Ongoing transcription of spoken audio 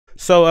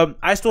So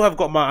I still have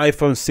got my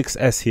iPhone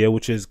 6s here,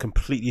 which is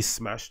completely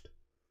smashed.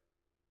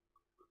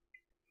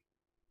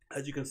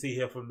 As you can see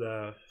here from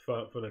the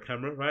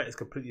camera, right? It's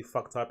completely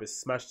fucked up.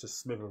 It's smashed to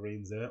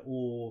smithereens there,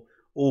 all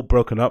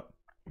broken up.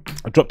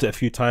 I dropped it a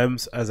few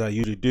times, as I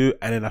usually do,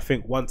 and then I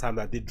think one time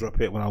that I did drop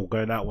it when I was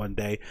going out one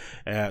day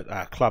at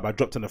a club. I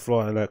dropped it on the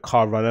floor and a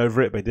car ran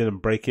over it, but it didn't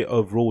break it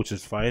overall, which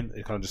is fine.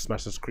 It kind of just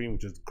smashed the screen,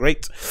 which is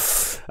great.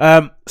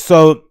 But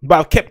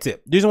I've kept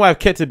it. The reason why I've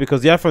kept it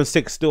because the iPhone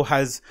 6 still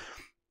has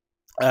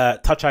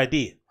Touch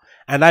ID.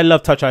 And I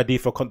love Touch ID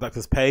for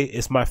contactless pay.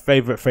 It's my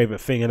favorite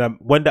thing. And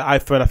when the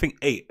iPhone, I think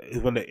 8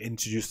 is when they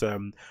introduced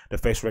the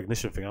face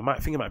recognition thing. I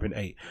think it might have been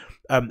 8.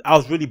 I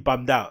was really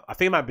bummed out. I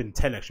think it might have been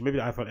 10 actually, maybe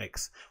the iPhone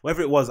X.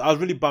 Whatever it was, I was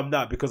really bummed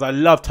out because I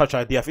love Touch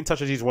ID. I think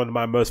Touch ID is one of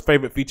my most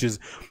favorite features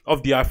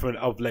of the iPhone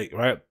of late,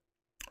 right?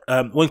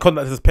 When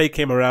contactless pay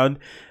came around,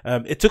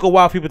 it took a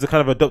while for people to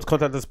kind of adopt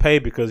contactless pay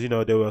because, you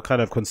know, there were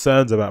kind of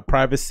concerns about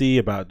privacy,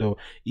 about the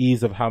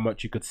ease of how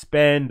much you could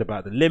spend,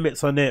 about the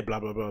limits on it, blah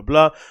blah blah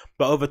blah.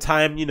 But over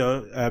time, you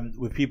know,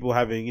 with people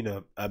having, you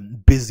know,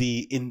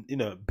 busy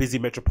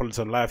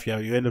metropolitan life, you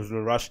end up in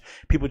a rush.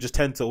 People just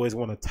tend to always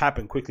want to tap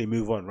and quickly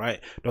move on, right?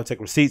 Don't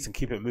take receipts and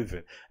keep it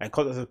moving. And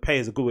contactless pay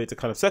is a good way to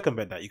kind of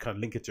circumvent that. You kind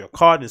of link it to your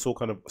card, and it's all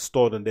kind of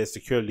stored on there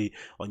securely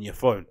on your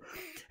phone.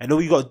 And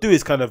all you got to do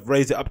is kind of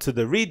raise it up to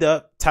the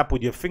reader, tap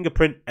with your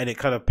fingerprint, and it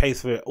kind of pays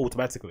for it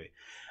automatically.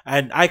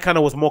 And I kind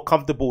of was more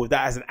comfortable with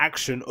that as an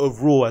action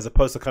overall, as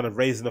opposed to kind of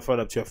raising the phone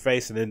up to your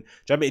face. And then, do you know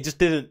what I mean? It just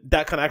didn't,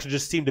 that kind of action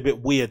just seemed a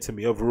bit weird to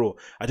me overall.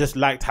 I just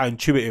liked how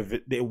intuitive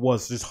it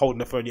was just holding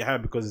the phone in your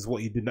hand, because it's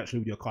what you do naturally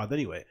with your card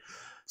anyway.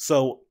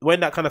 So when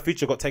that kind of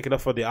feature got taken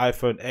off for the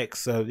iPhone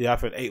X, the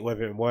iPhone 8,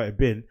 whatever it might have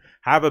been,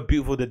 however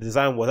beautiful the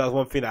design was, that was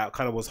one thing that I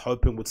kind of was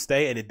hoping would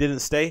stay, and it didn't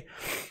stay.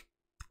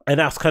 And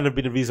that's kind of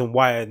been the reason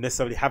why I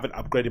necessarily haven't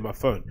upgraded my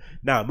phone.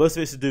 Now, most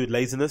of it's to do with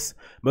laziness.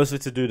 Most of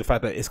it's to do with the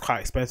fact that it's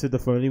quite expensive, the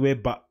phone anyway.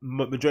 But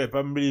majority, if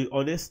I'm really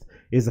honest,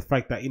 is the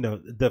fact that, you know,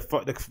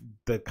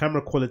 the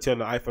camera quality on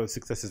the iPhone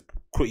 6s is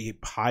pretty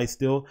high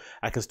still.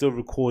 I can still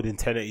record in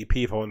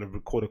 1080p if I want to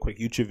record a quick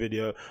YouTube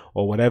video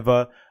or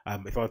whatever.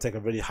 If I want to take a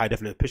really high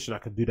definition picture, I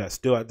can do that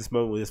still at this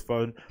moment with this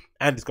phone.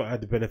 And it's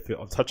got the benefit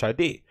of Touch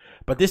ID.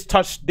 But this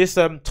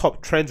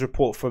top trends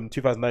report from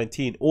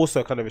 2019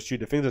 also kind of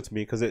eschewed the things to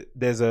me, because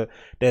there's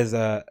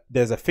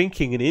a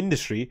thinking in the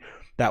industry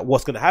that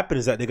what's going to happen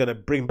is that they're going to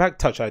bring back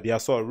Touch ID. I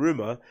saw a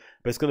rumor,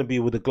 but it's going to be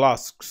with the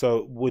glass,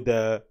 so with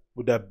the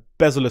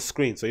bezel-less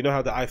screen. So you know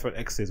how the iPhone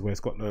X is, where it's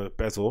got no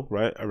bezel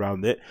right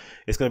around it.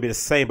 It's going to be the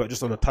same, but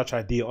just on the Touch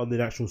ID on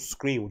the actual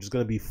screen, which is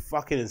going to be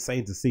fucking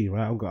insane to see,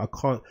 right? I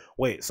can't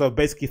wait. So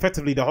basically,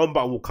 effectively, the home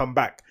button will come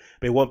back,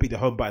 but it won't be the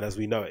home button as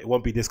we know it. It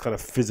won't be this kind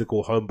of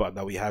physical home button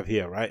that we have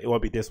here, right? It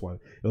won't be this one.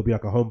 It'll be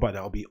like a home button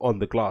that will be on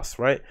the glass,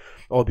 right?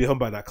 Or it'll be a home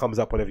button that comes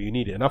up whenever you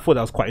need it. And I thought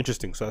that was quite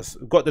interesting. So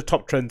I've got the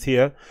top trends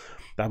here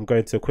that I'm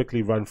going to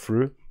quickly run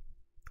through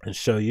and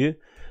show you.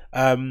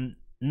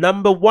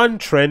 Number one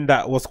trend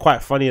that was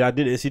quite funny that I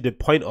didn't see the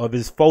point of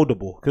is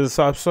foldable, because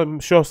I'm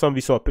sure some of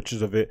you saw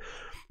pictures of it,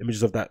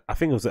 images of that. I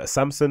think it was a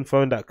Samsung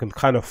phone that can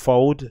kind of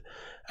fold.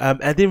 I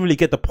didn't really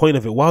get the point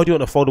of it. Why would you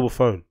want a foldable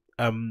phone?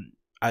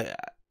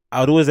 I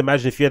would always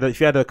imagine if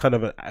you had a kind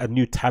of a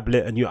new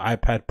tablet, a new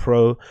iPad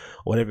Pro, or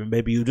whatever,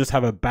 maybe you just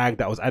have a bag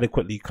that was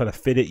adequately kind of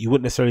fitted. You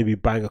wouldn't necessarily be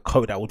buying a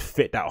coat that would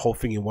fit that whole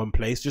thing in one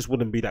place. Just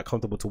wouldn't be that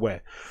comfortable to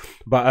wear.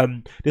 But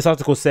this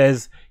article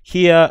says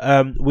here,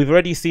 we've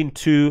already seen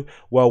 2,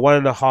 well,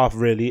 1.5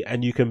 really,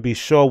 and you can be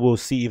sure we'll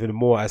see even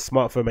more as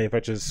smartphone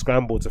manufacturers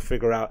scramble to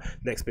figure out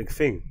next big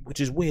thing. Which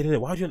is weird, isn't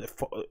it? Why do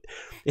you?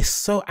 It's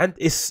so, and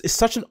it's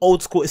such an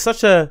old school. It's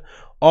such a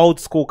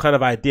old school kind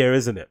of idea,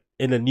 isn't it?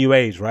 In a new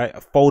age, right? A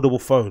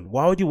foldable phone.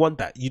 Why would you want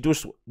that? You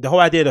just, the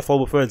whole idea of the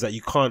foldable phone is that you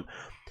can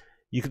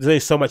only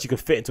so much you can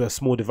fit into a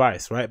small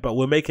device, right? But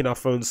we're making our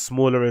phones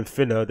smaller and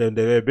thinner than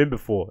they've ever been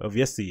before of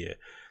yesteryear.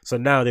 So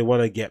now they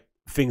want to get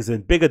things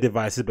in bigger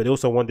devices, but they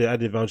also want the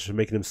added advantage of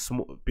making them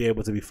small, be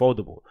able to be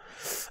foldable.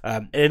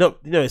 And they're not,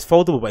 you know, it's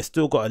foldable, but it's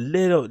still got a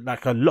little,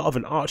 like a lot of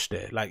an arch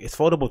there. Like, it's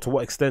foldable to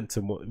what extent?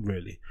 To what,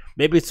 really?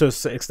 Maybe to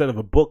an extent of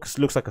a book. It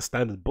looks like a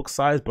standard book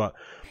size, but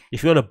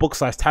if you want a book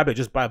size tablet,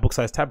 just buy a book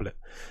size tablet.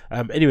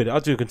 Anyway, the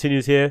article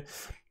continues here.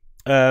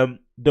 The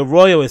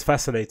Royal is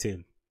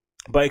fascinating,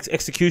 but its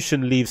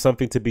execution leaves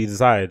something to be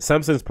desired.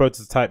 Samsung's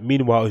prototype,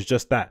 meanwhile, is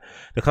just that.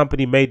 The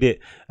company made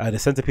it the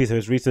centerpiece of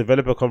its recent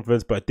developer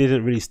conference, but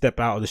didn't really step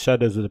out of the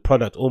shadows of the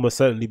product, almost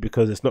certainly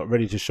because it's not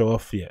ready to show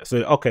off yet. So,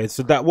 okay,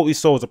 so that what we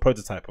saw was a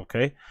prototype,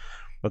 okay,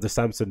 of the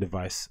Samsung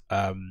device.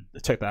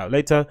 Check that out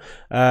later.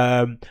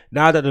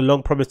 Now that the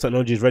long-promised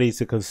technology is ready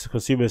to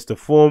consumers to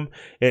form,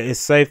 it is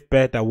safe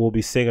bet that we'll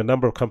be seeing a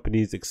number of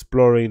companies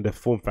exploring the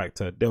form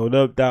factor. There will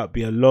no doubt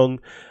be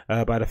along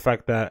by the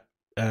fact that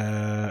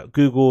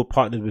Google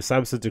partnered with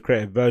Samsung to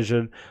create a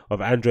version of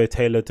Android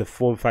tailored to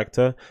form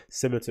factor,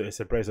 similar to its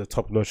embrace of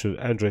top-notch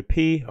Android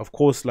P. Of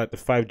course, like the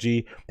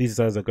 5G, these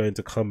designs are going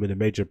to come in a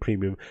major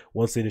premium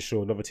once the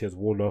initial novelty has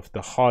worn off.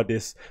 The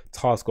hardest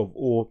task of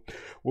all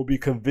will be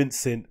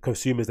convincing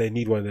consumers they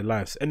need one in their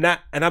lives. And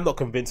I'm not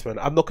convinced, man.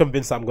 I'm not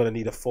convinced that I'm going to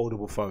need a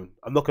foldable phone.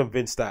 I'm not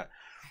convinced that,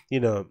 you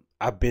know,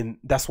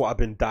 that's what I've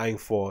been dying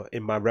for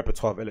in my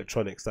repertoire of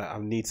electronics, that I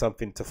need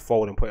something to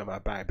fold and put in my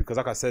bag. Because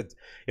like I said,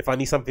 if I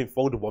need something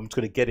foldable, I'm just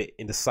going to get it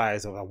in the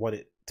size of I want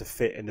it to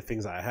fit in the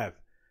things that I have,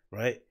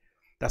 right?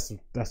 That's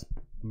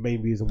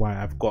main reason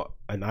why I've got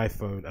an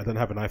iPhone. I don't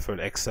have an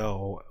iPhone XL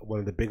or one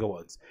of the bigger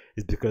ones,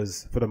 is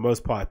because for the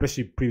most part,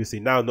 especially previously,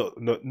 now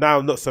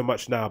not so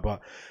much now,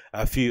 but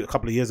a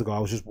couple of years ago, I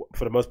was just,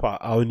 for the most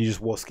part, I only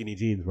just wore skinny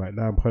jeans. Right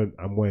now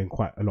I'm wearing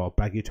quite a lot of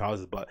baggy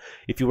trousers, but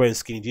if you're wearing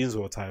skinny jeans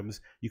all the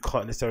times, you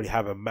can't necessarily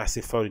have a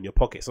massive phone in your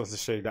pocket. It's not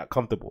necessarily that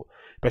comfortable,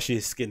 especially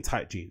skin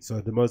tight jeans. So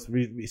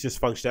it's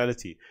just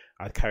functionality.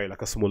 I'd carry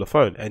like a smaller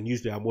phone, and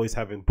usually I'm always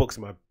having books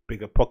in my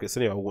bigger pockets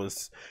anyway. I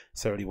wouldn't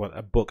necessarily want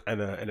a book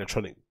and an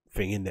electronic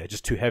thing in there,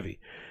 just too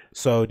heavy.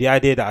 So the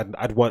idea that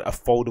I'd want a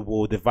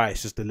foldable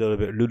device just a little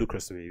bit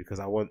ludicrous to me, because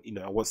I want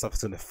stuff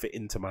that's going to fit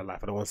into my life.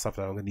 I don't want stuff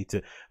that I'm going to need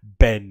to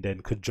bend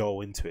and cajole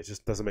into. It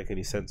just doesn't make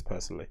any sense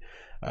personally.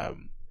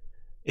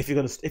 If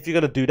you're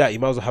gonna do that, you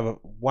might as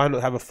well why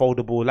not have a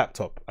foldable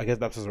laptop? I guess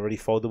laptops are already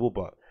foldable,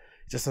 but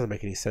it just doesn't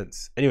make any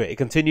sense. Anyway, it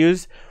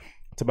continues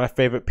to my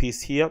favorite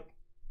piece here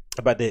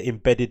about the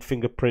embedded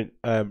fingerprint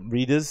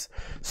readers.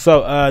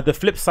 So the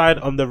flip side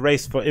on the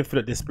race for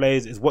infinite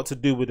displays is what to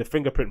do with the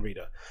fingerprint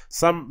reader.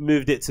 Some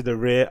moved it to the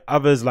rear,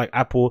 others like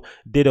Apple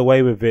did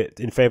away with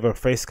it in favor of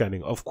face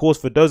scanning. Of course,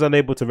 for those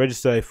unable to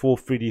register a full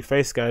 3D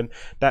face scan,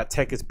 that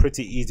tech is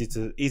pretty easy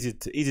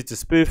to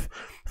spoof.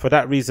 For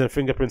that reason,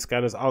 fingerprint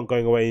scanners aren't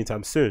going away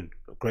anytime soon.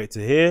 Great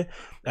to hear.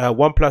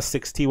 OnePlus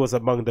 6T was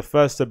among the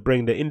first to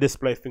bring the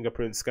in-display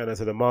fingerprint scanner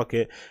to the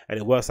market, and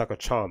it works like a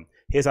charm.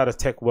 Here's how the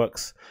tech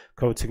works,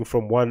 quoting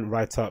from one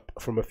write-up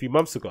from a few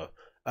months ago.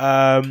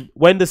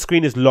 When the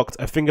screen is locked,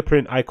 a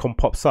fingerprint icon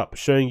pops up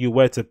showing you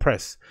where to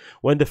press.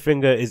 When the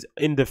finger is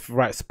in the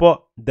right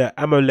spot, the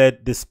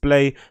AMOLED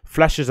display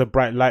flashes a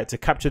bright light to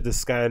capture the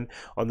scan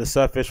on the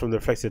surface from the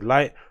reflected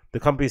light. The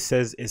company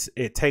says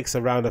it takes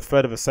around a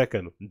third of a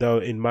second, though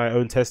in my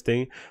own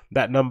testing,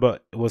 that number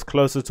was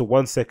closer to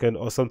 1 second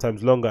or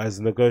sometimes longer as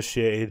I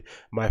negotiated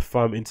my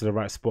thumb into the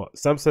right spot.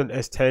 Samsung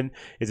S10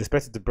 is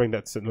expected to bring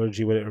that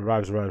technology when it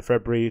arrives around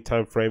February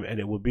timeframe, and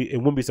it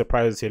wouldn't be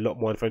surprising to see a lot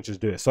more manufacturers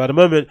do it. So at the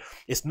moment,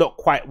 it's not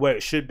quite where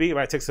it should be,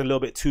 right? It takes a little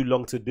bit too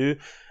long to do.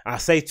 I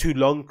say too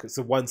long, it's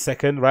 1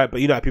 second, right?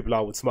 But you know how people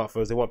are with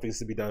smartphones, they want things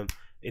to be done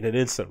in an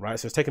instant, right?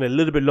 So it's taking a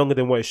little bit longer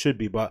than what it should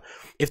be. But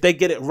if they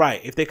get it right,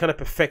 if they kind of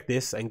perfect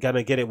this and kind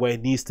of get it where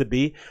it needs to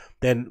be,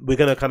 then we're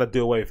going to kind of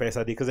do away with Face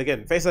ID. Because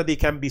again, Face ID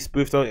can be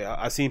spoofed on.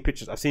 I've seen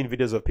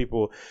videos of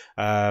people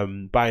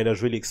buying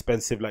those really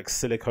expensive like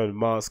silicone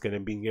masks and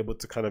then being able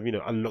to kind of,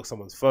 unlock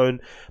someone's phone.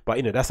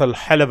 But, that's a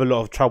hell of a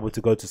lot of trouble to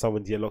go to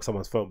someone to unlock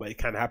someone's phone. But it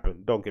can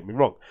happen, don't get me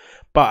wrong.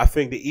 But I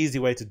think the easy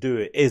way to do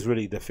it is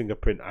really the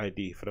fingerprint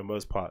ID for the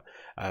most part.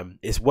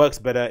 It works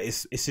better.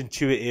 It's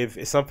intuitive.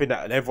 It's something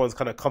that everyone's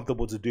kind of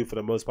comfortable to do for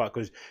the most part,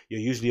 because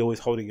you're usually always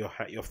holding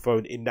your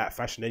phone in that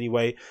fashion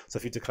anyway. So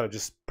for you to kind of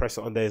just press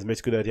it on there is a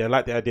much good idea. I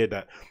like the idea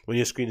that when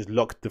your screen is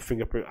locked, the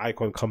fingerprint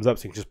icon comes up,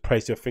 so you can just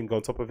place your finger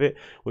on top of it,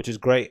 which is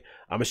great.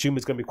 I'm assuming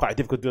it's going to be quite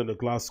difficult doing a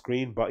glass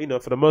screen, but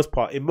for the most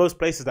part, in most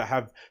places that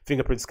have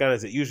fingerprint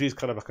scanners, it usually is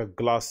kind of like a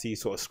glassy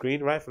sort of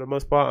screen, right? For the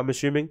most part, I'm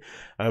assuming.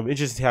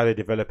 Interested to see how they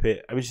develop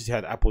it. I'm interested to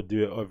see how Apple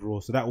do it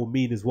overall. So that will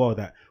mean as well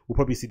that we'll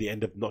probably see the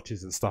end of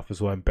notches and stuff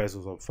as well, and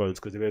bezels on phones,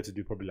 because they're able to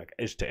do probably like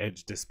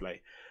edge-to-edge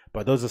display.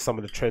 But those are some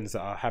of the trends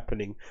that are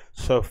happening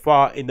so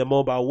far in the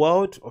mobile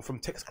world. Or from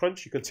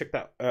TechCrunch, you can check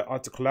that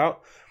article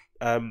out.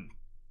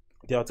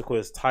 The article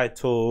is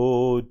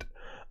titled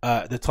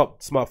the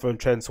top smartphone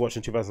trends to watch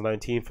in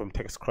 2019 from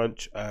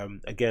TechCrunch.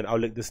 Again, I'll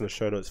link this in the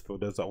show notes for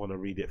those that want to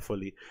read it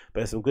fully.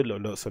 But there's some good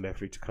little notes on there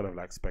for you to kind of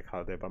like spec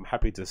out there. But I'm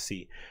happy to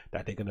see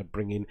that they're going to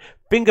bring in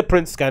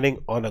fingerprint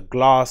scanning on a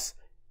glass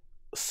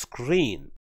screen.